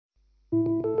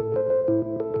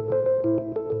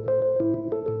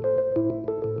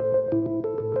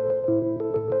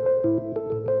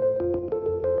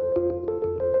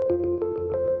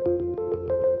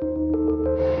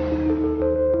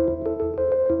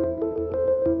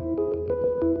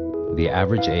the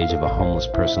average age of a homeless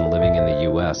person living in the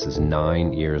U.S. is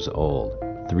 9 years old.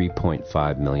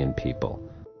 3.5 million people.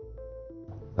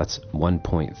 That's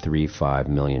 1.35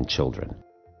 million children.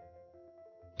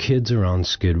 Kids are on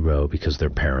Skid Row because their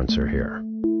parents are here.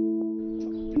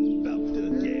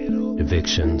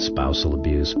 Eviction, spousal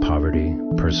abuse, poverty,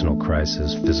 personal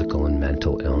crisis, physical and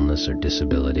mental illness or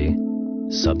disability,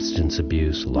 substance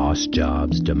abuse, lost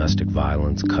jobs, domestic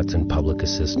violence, cuts in public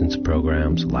assistance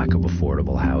programs, lack of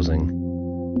affordable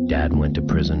housing. Dad went to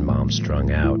prison, mom's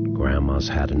strung out, grandma's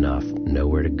had enough,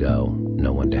 nowhere to go,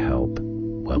 no one to help.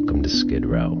 Welcome to Skid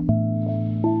Row.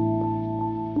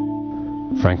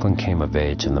 Franklin came of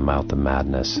age in the mouth of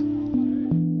madness.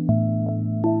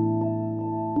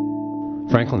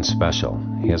 Franklin's special.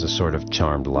 He has a sort of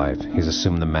charmed life. He's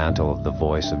assumed the mantle of the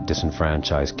voice of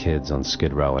disenfranchised kids on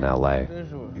Skid Row in L.A.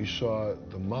 You saw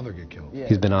the mother get killed.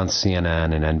 He's been on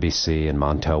CNN and NBC and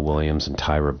Montel Williams and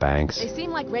Tyra Banks. They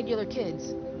seem like regular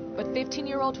kids, but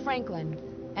 15-year-old Franklin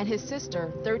and his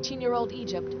sister, 13-year-old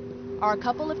Egypt, are a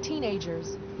couple of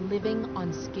teenagers living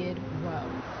on Skid Row.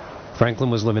 Franklin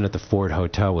was living at the Ford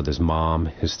Hotel with his mom,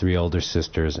 his 3 older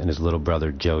sisters, and his little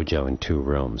brother Jojo in 2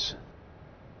 rooms.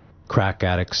 Crack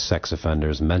addicts, sex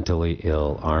offenders, mentally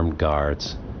ill, armed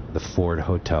guards. The Ford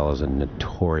Hotel is a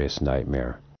notorious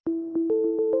nightmare.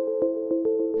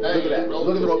 Look at that.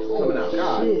 Look at the ropes coming out.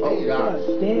 God. Oh, God.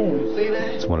 You see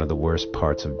that? It's one of the worst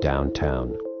parts of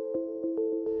downtown.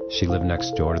 She lived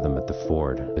next door to them at the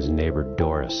Ford, his neighbor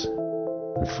Doris,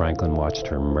 and Franklin watched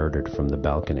her murdered from the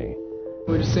balcony.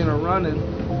 We just seen her running,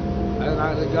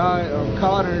 and the guy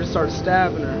caught her and just started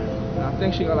stabbing her. And I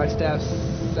think she got like stabbed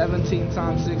 17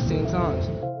 times, 16 times.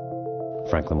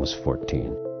 Franklin was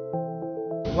 14.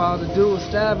 While the dude was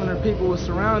stabbing her, people were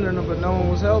surrounding her, but no one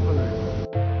was helping her.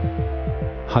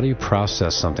 How do you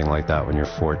process something like that when you're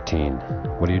 14?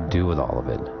 What do you do with all of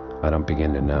it? I don't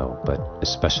begin to know, but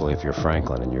especially if you're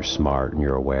Franklin and you're smart and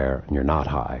you're aware and you're not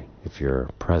high, if you're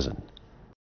present.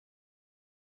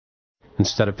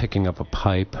 Instead of picking up a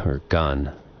pipe or a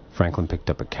gun, Franklin picked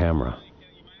up a camera.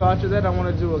 After that, I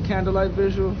wanted to do a candlelight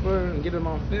visual for her and get them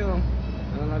on film,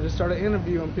 and I just started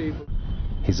interviewing people.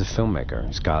 He's a filmmaker.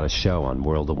 He's got a show on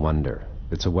World of Wonder.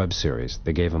 It's a web series.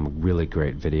 They gave him a really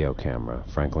great video camera.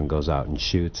 Franklin goes out and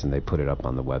shoots, and they put it up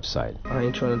on the website. I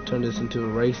ain't trying to turn this into a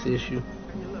race issue,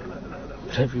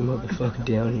 but every motherfucker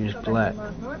down here is black.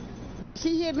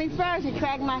 She hit me first and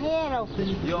cracked my head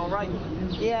open. You all right?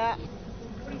 Yeah.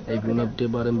 Hey, been up there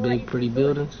by them big, pretty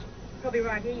buildings?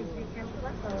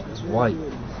 It's white.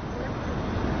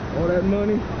 All that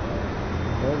money,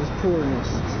 all this poorness.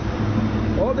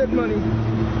 All that money,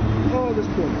 all this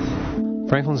poorness.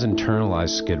 Franklin's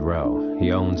internalized Skid Row.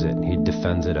 He owns it, he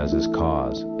defends it as his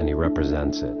cause, and he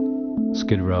represents it.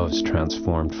 Skid Row has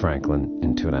transformed Franklin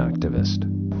into an activist.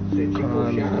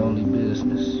 Crime is the only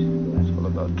business. It's all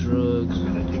about drugs,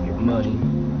 money.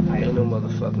 Ain't no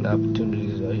motherfucking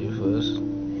opportunities out here for us.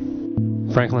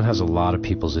 Franklin has a lot of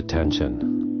people's attention.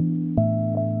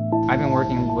 I've been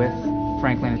working with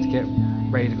Franklin to get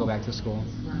ready to go back to school.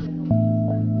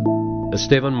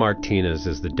 Esteban Martinez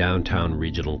is the downtown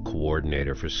regional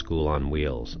coordinator for School on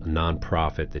Wheels, a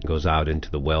nonprofit that goes out into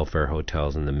the welfare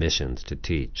hotels and the missions to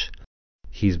teach.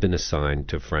 He's been assigned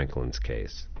to Franklin's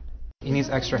case. He needs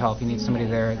extra help. He needs somebody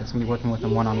there that's going to be working with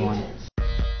him one-on-one.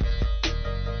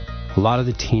 A lot of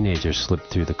the teenagers slip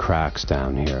through the cracks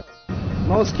down here.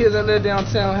 Most kids that live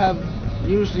downtown have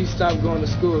usually stopped going to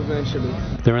school eventually.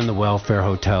 They're in the welfare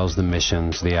hotels, the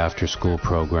missions, the after-school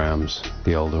programs,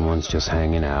 the older ones just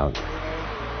hanging out.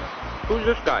 Who's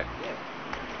this guy?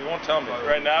 He won't tell me.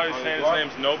 Right now he's saying his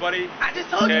name's Nobody. I just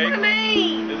told you my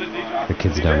name. Is it DJ? The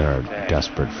kids down there are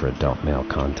desperate for adult male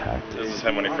contact. This is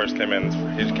him when he first came in.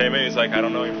 He just came in, he's like, I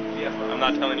don't know you. I'm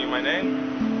not telling you my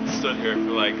name. Stood here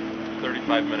for like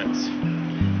 35 minutes.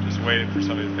 Just waiting for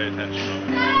somebody to pay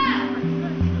attention.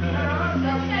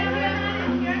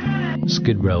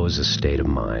 Skid Row is a state of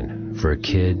mind. For a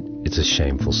kid, it's a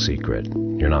shameful secret.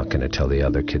 You're not going to tell the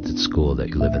other kids at school that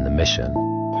you live in the mission.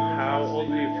 How old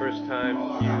were you first time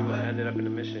you ended up in the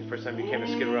mission? First time you came to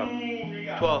Skid Row?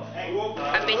 12.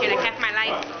 I've been here to half my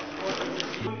life.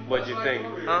 What'd you think?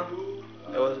 Huh?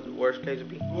 That was the worst case to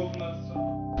be.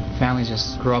 Families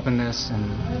just grow up in this and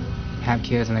have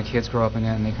kids, and their kids grow up in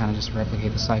it, and they kind of just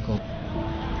replicate the cycle.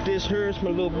 This hurts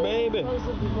my little baby.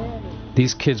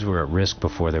 These kids were at risk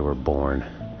before they were born.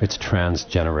 It's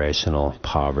transgenerational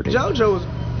poverty. JoJo was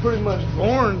pretty much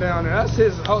born down there. That's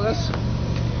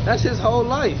his whole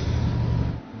life.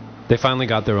 They finally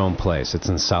got their own place. It's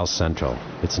in South Central.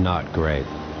 It's not great.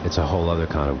 It's a whole other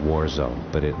kind of war zone,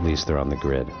 but at least they're on the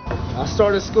grid. I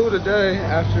started school today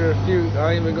after a few.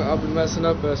 I've been messing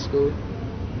up at school.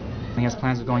 He has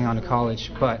plans of going on to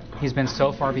college, but he's been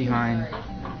so far behind.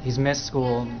 He's missed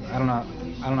school. I don't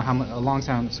know how much, a long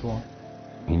time at school.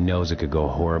 He knows it could go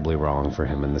horribly wrong for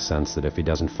him in the sense that if he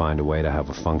doesn't find a way to have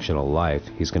a functional life,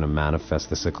 he's going to manifest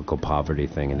the cyclical poverty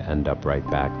thing and end up right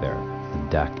back there. The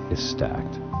deck is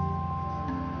stacked.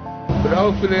 But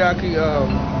hopefully I can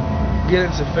get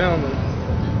into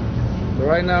filming. But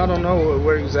right now I don't know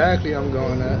where exactly I'm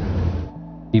going at.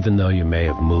 Even though you may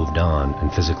have moved on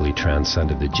and physically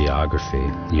transcended the geography,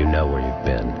 you know where you've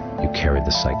been. You carry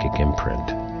the psychic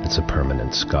imprint. It's a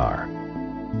permanent scar.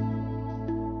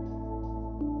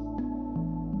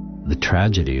 The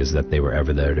tragedy is that they were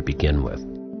ever there to begin with.